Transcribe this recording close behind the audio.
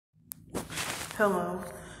Hello.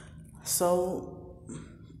 So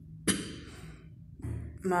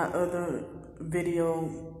my other video,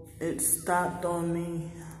 it stopped on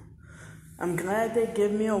me. I'm glad they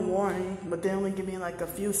give me a warning, but they only give me like a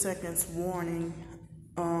few seconds warning.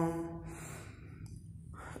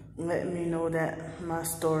 Letting me know that my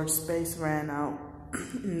storage space ran out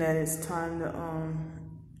and that it's time to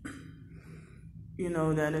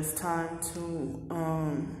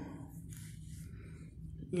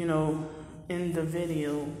end the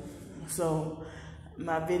video. So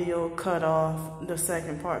my video cut off the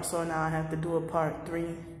second part, so now I have to do a part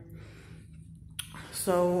 3.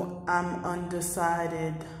 So I'm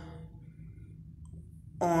undecided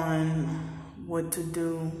on what to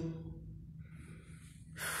do.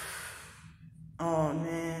 Oh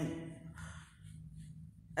man,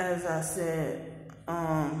 as I said,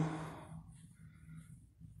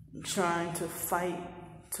 trying to fight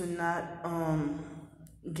to not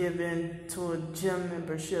give in to a gym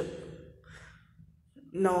membership,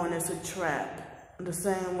 knowing it's a trap. The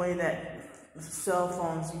same way that cell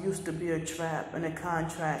phones used to be a trap and a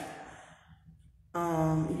contract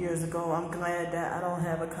years ago. I'm glad that I don't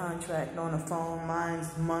have a contract on the phone.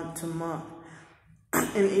 Mine's month to month.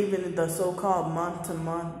 And even the so-called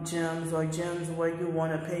month-to-month gyms, or gyms where you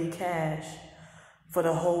want to pay cash for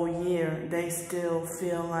the whole year, they still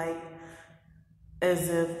feel like as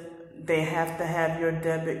if they have to have your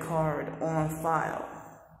debit card on file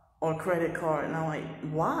or credit card. And I'm like,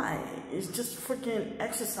 why? It's just freaking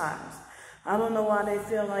exercise. I don't know why they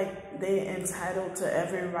feel like they're entitled to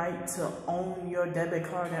every right to own your debit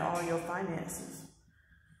card and all your finances.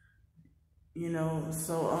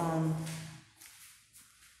 So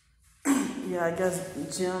yeah, I guess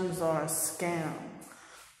gyms are a scam.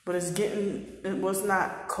 But it was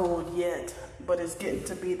not cold yet, but it's getting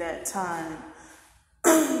to be that time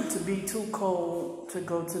to be too cold to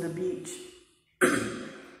go to the beach.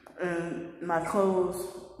 And my clothes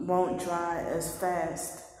won't dry as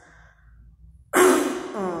fast.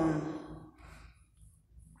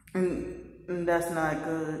 And that's not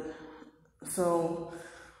good. So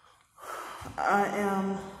I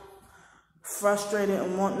am frustrated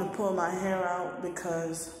and wanting to pull my hair out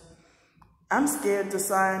because I'm scared to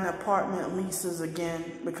sign apartment leases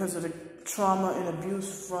again because of the trauma and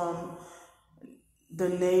abuse from the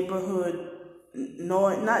neighborhood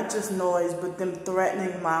noise, not just noise, but them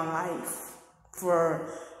threatening my life for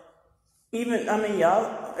even,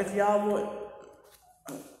 if y'all would,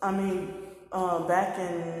 back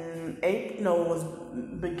in April, it was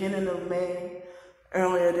beginning of May,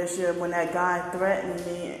 earlier this year, when that guy threatened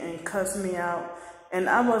me and cussed me out, and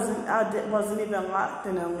I wasn't even locked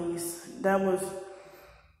in a lease. That was,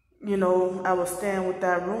 I was staying with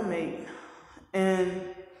that roommate,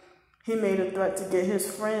 and he made a threat to get his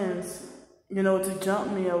friends, to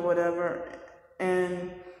jump me or whatever.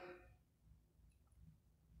 And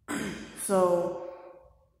so,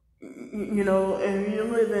 if you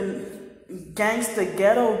live in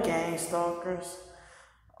ghetto gang stalkers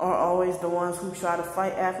are always the ones who try to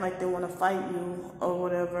fight, act like they want to fight you or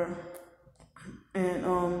whatever. And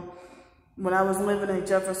when I was living in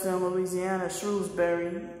Jefferson, Louisiana,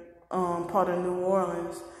 Shrewsbury, part of New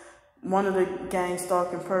Orleans, one of the gang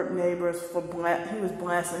stalking perp neighbors he was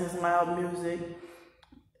blasting his loud music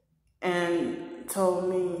and told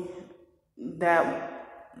me that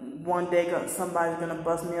one day somebody's gonna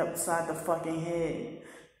bust me upside the fucking head.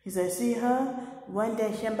 He said, "See her? One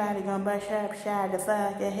day somebody gonna bust her upside the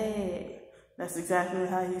fucking head." That's exactly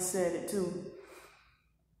how he said it too.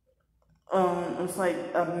 It's like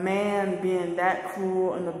a man being that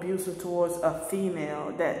cruel and abusive towards a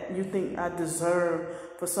female, that you think I deserve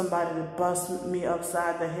for somebody to bust me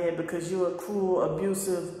upside the head because you're a cruel,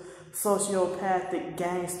 abusive, sociopathic,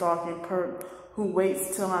 gang-stalking perp who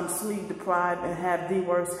waits till I'm sleep deprived and have the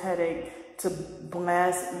worst headache to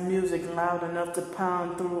blast music loud enough to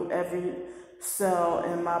pound through every cell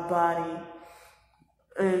in my body.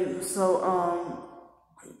 And so,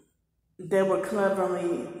 they would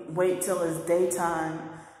cleverly wait till it's daytime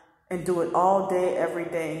and do it all day, every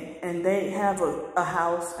day. And they have a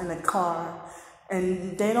house and a car,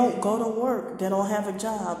 and they don't go to work. They don't have a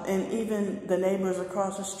job. And even the neighbors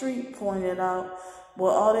across the street pointed out,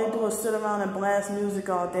 well, all they do is sit around and blast music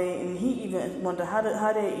all day. And he even wondered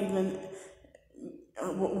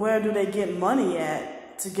where do they get money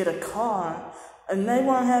at to get a car? And they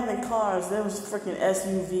weren't having cars. There was freaking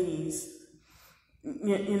SUVs.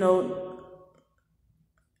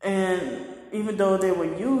 And even though they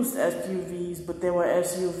were used SUVs, but they were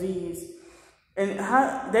SUVs. And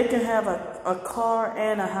how they can have a car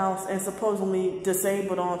and a house and supposedly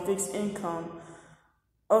disabled on fixed income.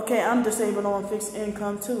 Okay, I'm disabled on fixed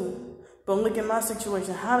income too. But look at my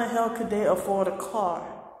situation. How the hell could they afford a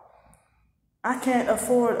car? I can't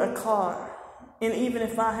afford a car. And even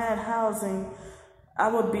if I had housing, I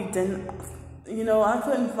would be, I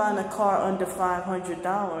couldn't find a car under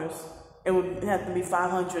 $500. It would have to be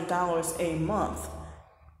 $500 a month,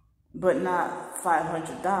 but not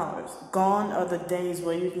 $500. Gone are the days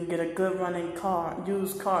where you can get a good running car,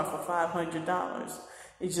 used car for $500.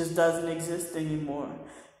 It just doesn't exist anymore.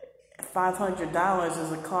 $500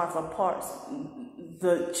 is a car for parts.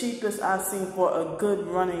 The cheapest I've seen for a good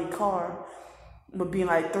running car would be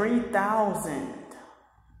like $3,000,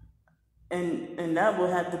 and that would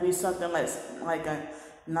have to be something like a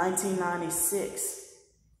 1996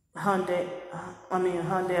 Hyundai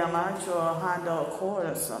Elantra or a Honda Accord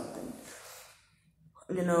or something.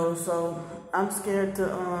 So I'm scared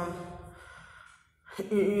to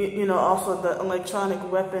also the electronic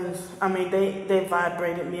weapons. They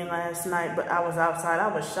vibrated me last night, but I was outside. I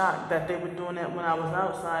was shocked that they were doing that when I was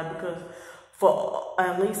outside, because for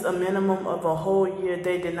at least a minimum of a whole year,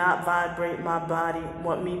 they did not vibrate my body,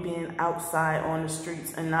 me being outside on the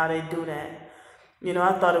streets, and now they do that.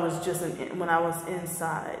 I thought it was just when I was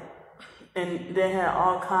inside. And they had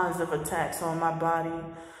all kinds of attacks on my body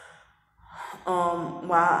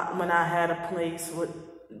when I had a place with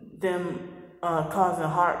them causing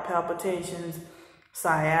heart palpitations,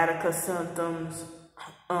 sciatica symptoms,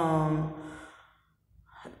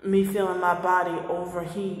 me feeling my body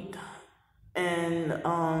overheat, and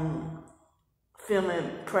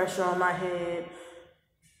feeling pressure on my head,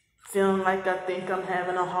 feeling like I think I'm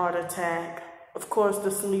having a heart attack. Of course,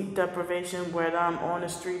 the sleep deprivation, whether I'm on the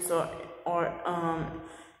streets or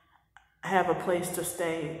have a place to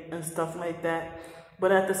stay and stuff like that.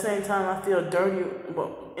 But at the same time, I feel dirty.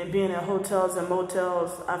 And being in hotels and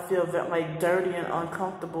motels, I feel like dirty and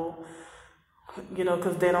uncomfortable,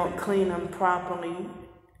 because they don't clean them properly.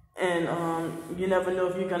 And you never know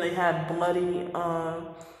if you're going to have bloody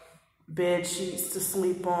bed sheets to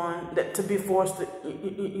sleep on, that to be forced to,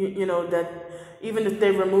 that even if they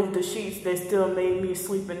removed the sheets, they still made me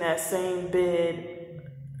sleep in that same bed.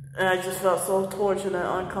 And I just felt so tortured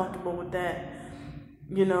and uncomfortable with that,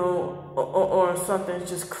 or something's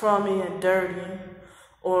just crummy and dirty.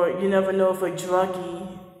 Or you never know if a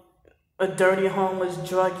dirty homeless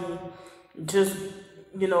druggie just,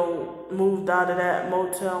 moved out of that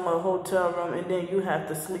motel or hotel room, and then you have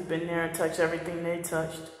to sleep in there and touch everything they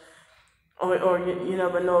touched. Or you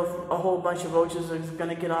never know if a whole bunch of roaches are going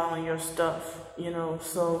to get all in your stuff,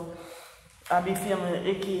 So I be feeling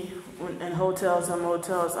icky in hotels and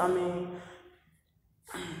motels. I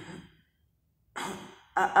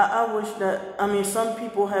wish that, some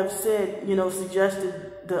people have said,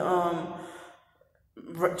 suggested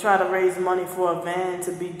try to raise money for a van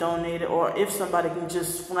to be donated, or if somebody can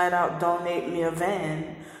just flat out donate me a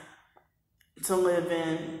van to live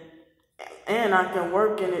in. And I can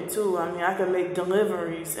work in it too. I can make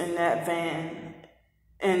deliveries in that van,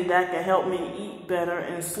 and that can help me eat better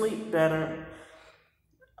and sleep better.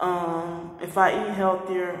 If I eat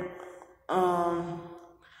healthier,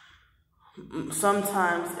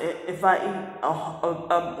 sometimes if I eat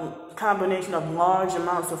a combination of large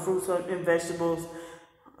amounts of fruits and vegetables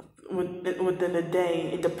within a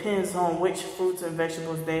day, it depends on which fruits and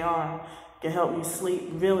vegetables they are, can help me sleep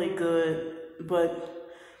really good. But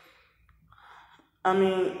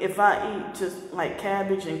if I eat just like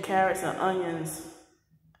cabbage and carrots and onions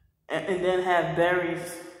and then have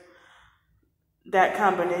berries, that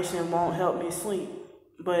combination won't help me sleep.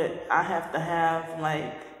 But I have to have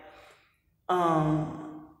like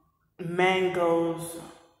mangoes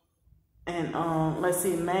and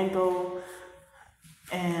mango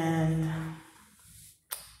and,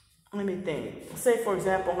 let me think. Say for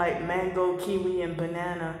example, like mango, kiwi, and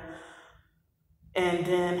banana. And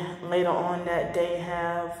then later on that day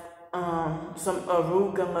have some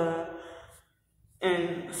arugula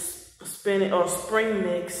and spinach or spring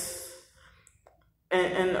mix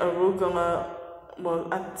and arugula.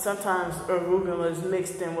 Well, sometimes arugula is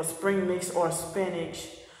mixed in with spring mix or spinach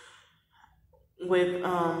with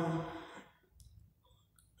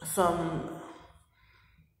some.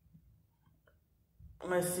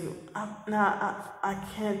 Let's see. I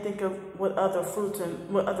can't think of what other fruits and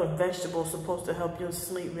what other vegetables supposed to help you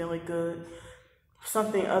sleep really good.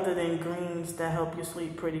 Something other than greens that help you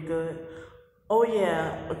sleep pretty good. Oh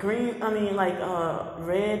yeah,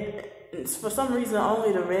 red. For some reason,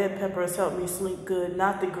 only the red peppers help me sleep good.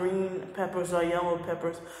 Not the green peppers or yellow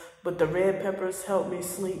peppers, but the red peppers help me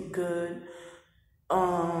sleep good.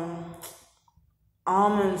 Almonds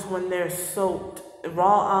when they're soaked.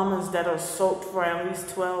 Raw almonds that are soaked for at least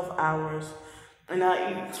 12 hours and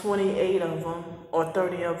I eat 28 of them or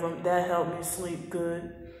 30 of them. That helped me sleep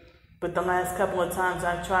good. But the last couple of times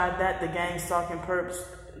I tried that, the gang stalking perps,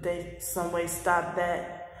 they some way stopped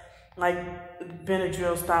that. Like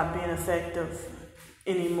Benadryl stopped being effective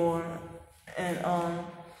anymore. And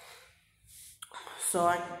so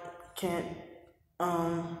I can't,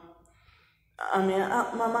 my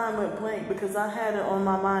mind went blank because I had it on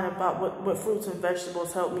my mind about what fruits and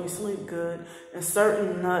vegetables help me sleep good, and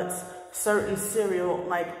certain nuts, certain cereal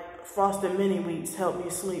like Frosted Mini Wheats help me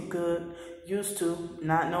sleep good. Used to,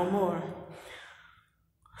 not no more.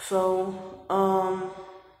 So,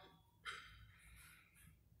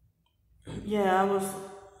 yeah,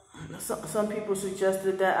 some people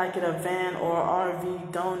suggested that I get a van or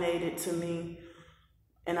RV donated to me,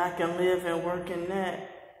 and I can live and work in that.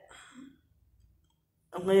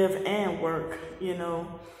 Live and work, you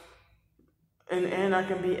know, and I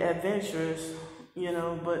can be adventurous, you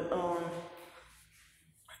know, but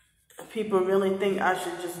people really think I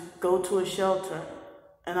should just go to a shelter,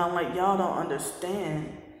 and I'm like, y'all don't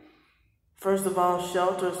understand. First of all,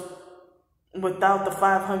 shelters without the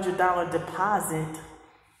 $500 deposit,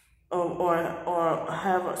 or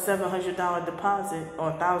have a $700 deposit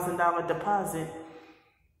or $1,000 deposit,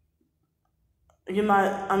 you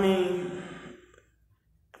might,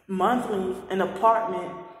 monthly, an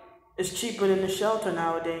apartment is cheaper than the shelter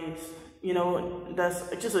nowadays. You know, that's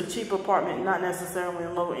just a cheap apartment, not necessarily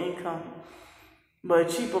low income, but a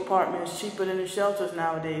cheap apartment is cheaper than the shelters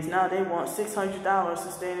nowadays. Now they want $600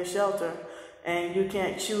 to stay in a shelter, and you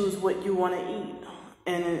can't choose what you want to eat.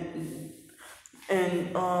 And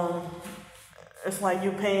it's like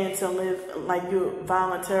you're paying to live, like you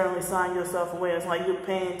voluntarily sign yourself away. It's like you're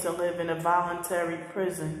paying to live in a voluntary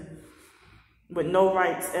prison with no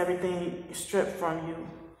rights, everything stripped from you,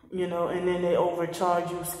 you know, and then they overcharge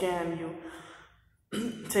you, scam you,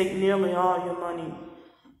 take nearly all your money,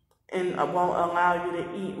 and won't allow you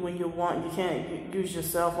to eat when you want. You can't use your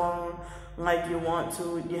cell phone like you want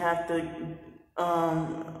to. You have to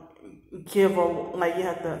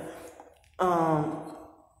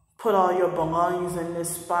put all your belongings in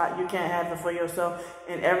this spot. You can't have it for yourself.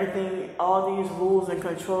 And everything, all these rules and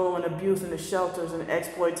control and abuse in the shelters and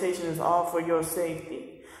exploitation is all for your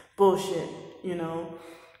safety. Bullshit, you know.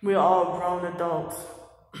 We're all grown adults.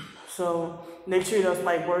 So they treat us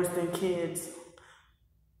like worse than kids.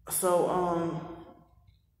 So,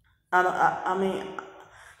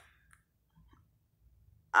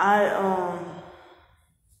 I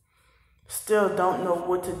still don't know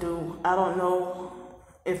what to do. I don't know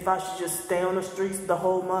if I should just stay on the streets the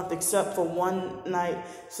whole month, except for one night.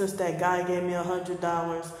 Since that guy gave me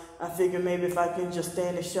 $100, I figured maybe if I can just stay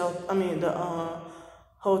in the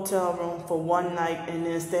hotel room for one night and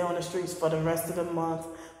then stay on the streets for the rest of the month,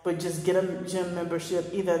 but just get a gym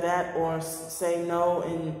membership, either that or say no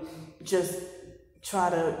and just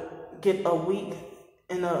try to get a week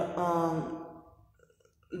in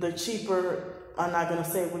the cheaper, I'm not gonna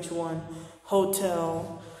say which one,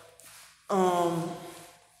 hotel,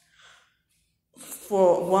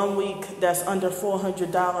 for 1 week that's under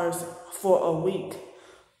 $400 for a week.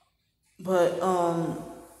 But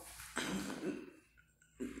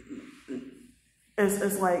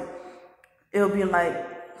it's like, it'll be like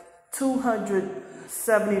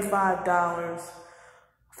 $275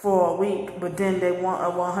 for a week, but then they want a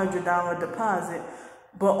 $100 deposit.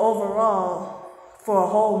 But overall, for a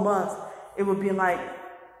whole month, it would be like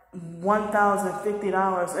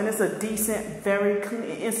 $1,050, and it's a decent, very clean.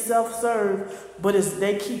 It's self-serve, but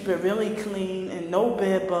they keep it really clean and no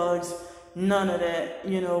bed bugs, none of that,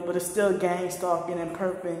 you know. But it's still gang stalking and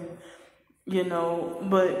perping, you know.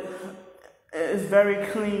 But it's very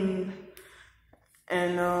clean,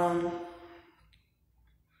 and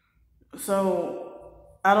so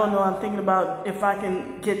I don't know. I'm thinking about if I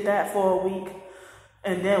can get that for a week,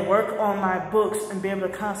 and then work on my books and be able to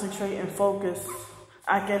concentrate and focus.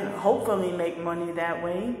 I can hopefully make money that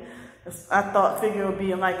way. I figure it would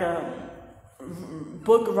be like a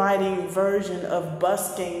book writing version of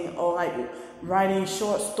busking, or like writing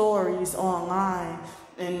short stories online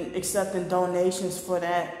and accepting donations for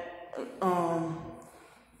that.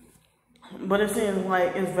 But it seems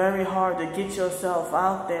like it's very hard to get yourself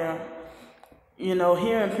out there. You know,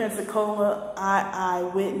 here in Pensacola, I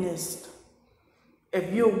witnessed,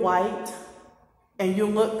 if you're white and you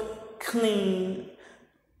look clean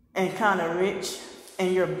and kind of rich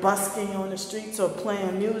and you're busking on the streets or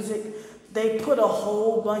playing music, they put a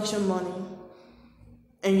whole bunch of money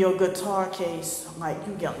in your guitar case. Like,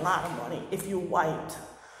 you get a lot of money if you're white.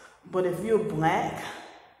 But if you're black,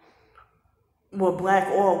 well, black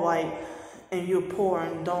or white, and you're poor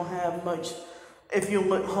and don't have much, if you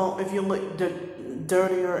look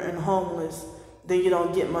dirtier and homeless, then you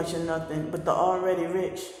don't get much of nothing. But the already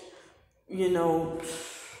rich, you know,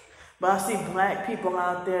 but I see black people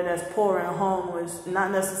out there that's poor and homeless,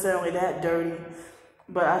 not necessarily that dirty,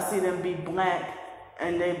 but I see them be black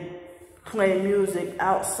and they play music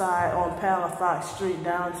outside on Palafox Street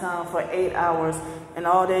downtown for 8 hours, and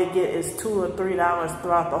all they get is $2 or $3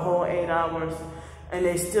 throughout the whole 8 hours, and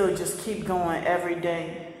they still just keep going every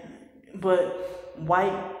day. But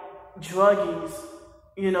white druggies,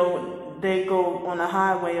 you know, they go on the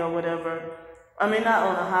highway or whatever. I mean, not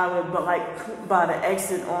on the highway, but like by the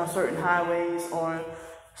exit on certain highways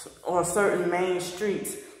or certain main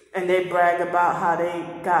streets, and they brag about how they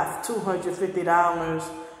got $250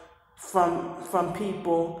 from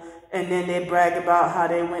people, and then they brag about how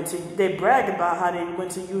they went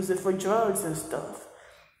to use it for drugs and stuff.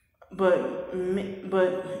 But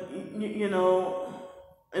you know,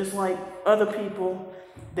 it's like other people,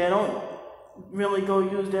 they don't really go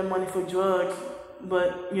use their money for drugs,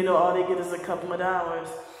 but you know, all they get is a couple of dollars.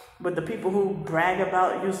 But the people who brag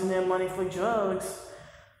about using their money for drugs,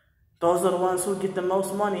 those are the ones who get the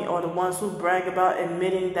most money, or the ones who brag about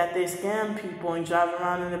admitting that they scam people and drive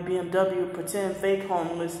around in a BMW, pretend fake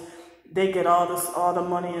homeless. They get all the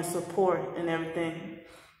money and support and everything.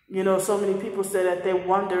 You know, so many people say that they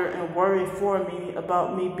wonder and worry for me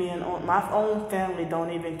about me being on, my own family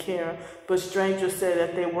don't even care, but strangers say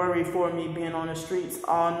that they worry for me being on the streets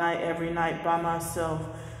all night, every night by myself.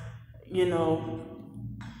 You know,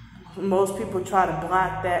 most people try to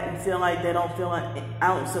block that and feel like they don't feel an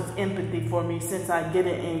ounce of empathy for me since I get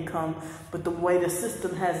an income. But the way the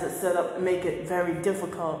system has it set up make it very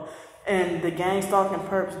difficult. And the gang stalking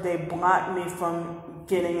perps, they blocked me from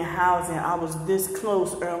getting housing. I was this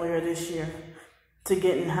close earlier this year to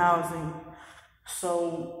getting housing.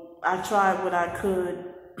 So I tried what I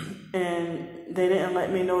could, and they didn't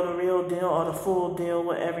let me know the real deal or the full deal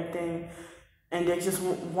with everything. And they just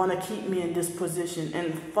want to keep me in this position.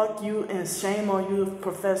 And fuck you and shame on you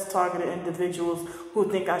professed targeted individuals who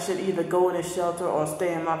think I should either go in a shelter or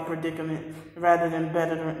stay in my predicament rather than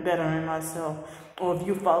bettering myself. Or if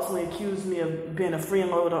you falsely accuse me of being a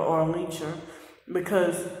freeloader or a leecher.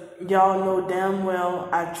 Because y'all know damn well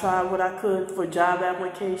I tried what I could for job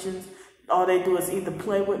applications. All they do is either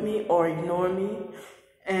play with me or ignore me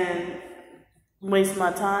and waste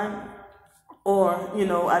my time. Or, you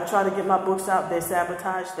know, I try to get my books out, they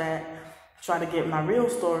sabotage that. Try to get my real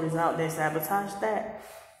stories out, they sabotage that.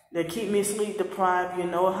 They keep me sleep deprived, you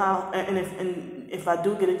know how, and if I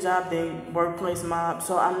do get a job, they workplace mob.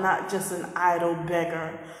 So I'm not just an idle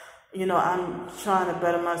beggar. You know, I'm trying to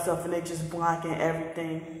better myself and they just blocking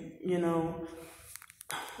everything, you know.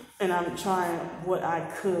 And I'm trying what I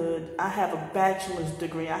could. I have a bachelor's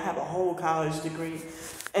degree. I have a whole college degree.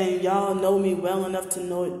 And y'all know me well enough to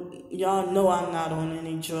know, y'all know I'm not on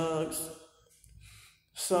any drugs.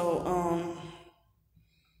 So,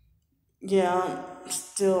 yeah, I'm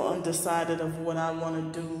still undecided of what I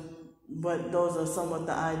want to do. But those are some of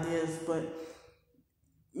the ideas. But,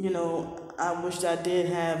 you know, I wish I did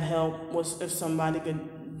have help. Was if somebody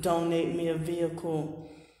could donate me a vehicle.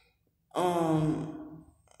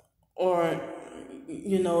 Or,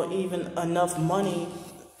 you know, even enough money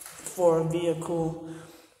for a vehicle.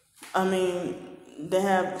 I mean, they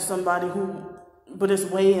have somebody but it's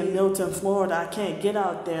way in Milton, Florida. I can't get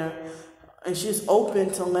out there. And she's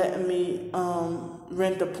open to letting me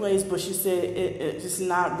rent the place, but she said it's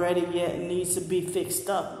not ready yet. It needs to be fixed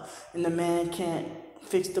up. And the man can't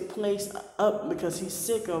fix the place up because he's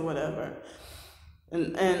sick or whatever.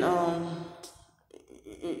 And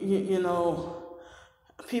you know,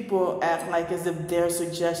 people act like as if their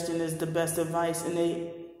suggestion is the best advice, and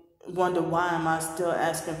they wonder why am I still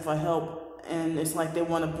asking for help, and it's like they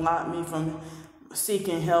want to block me from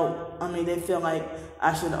seeking help. I mean, they feel like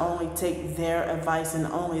I should only take their advice and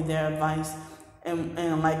only their advice,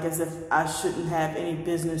 and like as if I shouldn't have any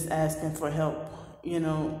business asking for help, you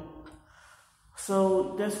know.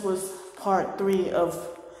 So this was part 3 of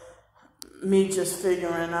me just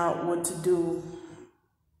figuring out what to do.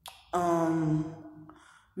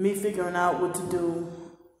 Me figuring out what to do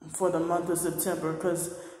for the month of September,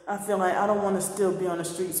 because I feel like I don't want to still be on the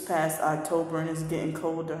streets past October and it's getting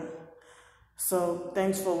colder. So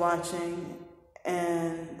thanks for watching.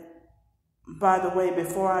 And by the way,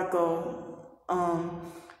 before I go,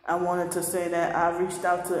 I wanted to say that I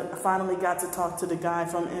finally got to talk to the guy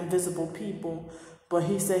from Invisible People, but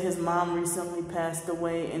he said his mom recently passed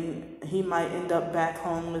away and he might end up back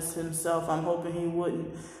homeless himself. I'm hoping he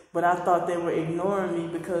wouldn't. But I thought they were ignoring me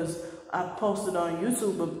because I posted on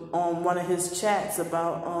YouTube on one of his chats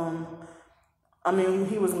about I mean,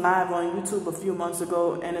 he was live on YouTube a few months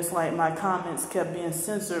ago, and it's like my comments kept being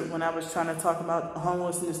censored when I was trying to talk about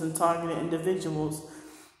homelessness and targeted individuals.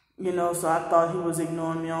 You know, so I thought he was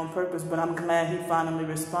ignoring me on purpose, but I'm glad he finally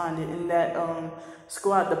responded. In that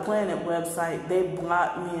Squad the Planet website, they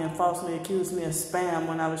blocked me and falsely accused me of spam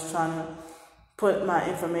when I was trying to put my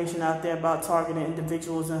information out there about targeted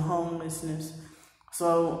individuals and homelessness.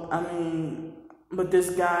 So, I mean, but this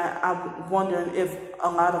guy, I'm wondering if a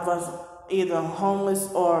lot of us either homeless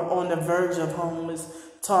or on the verge of homeless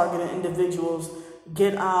targeted individuals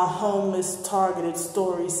get our homeless targeted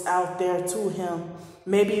stories out there to him.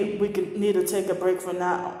 Maybe we need to take a break for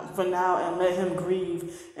now and let him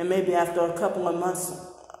grieve. And maybe after a couple of months,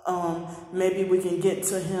 maybe we can get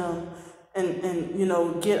to him and you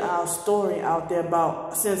know, get our story out there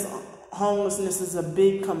about, since homelessness is a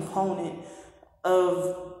big component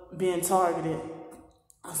of being targeted.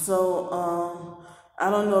 So I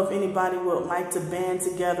don't know if anybody would like to band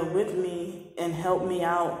together with me and help me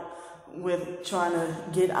out with trying to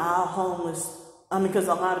get our homeless. I mean, because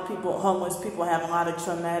a lot of people, homeless people, have a lot of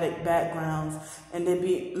traumatic backgrounds, and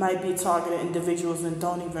they might be targeted individuals and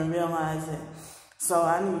don't even realize it. So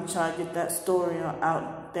I need to try to get that story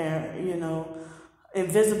out there, you know.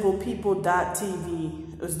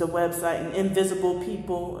 InvisiblePeople.tv is the website, and Invisible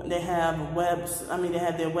People, they have they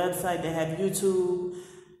have their website, they have YouTube,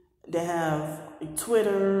 they have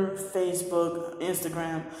Twitter, Facebook,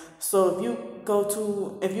 Instagram. So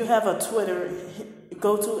if you have a Twitter,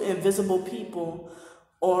 go to Invisible People,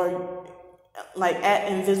 or like at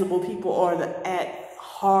Invisible People, or the at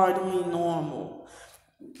Hardly Normal.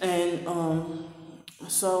 And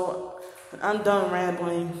so I'm done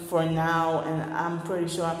rambling for now, and I'm pretty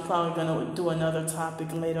sure I'm probably gonna do another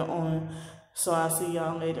topic later on. So I'll see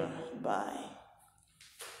y'all later. Bye.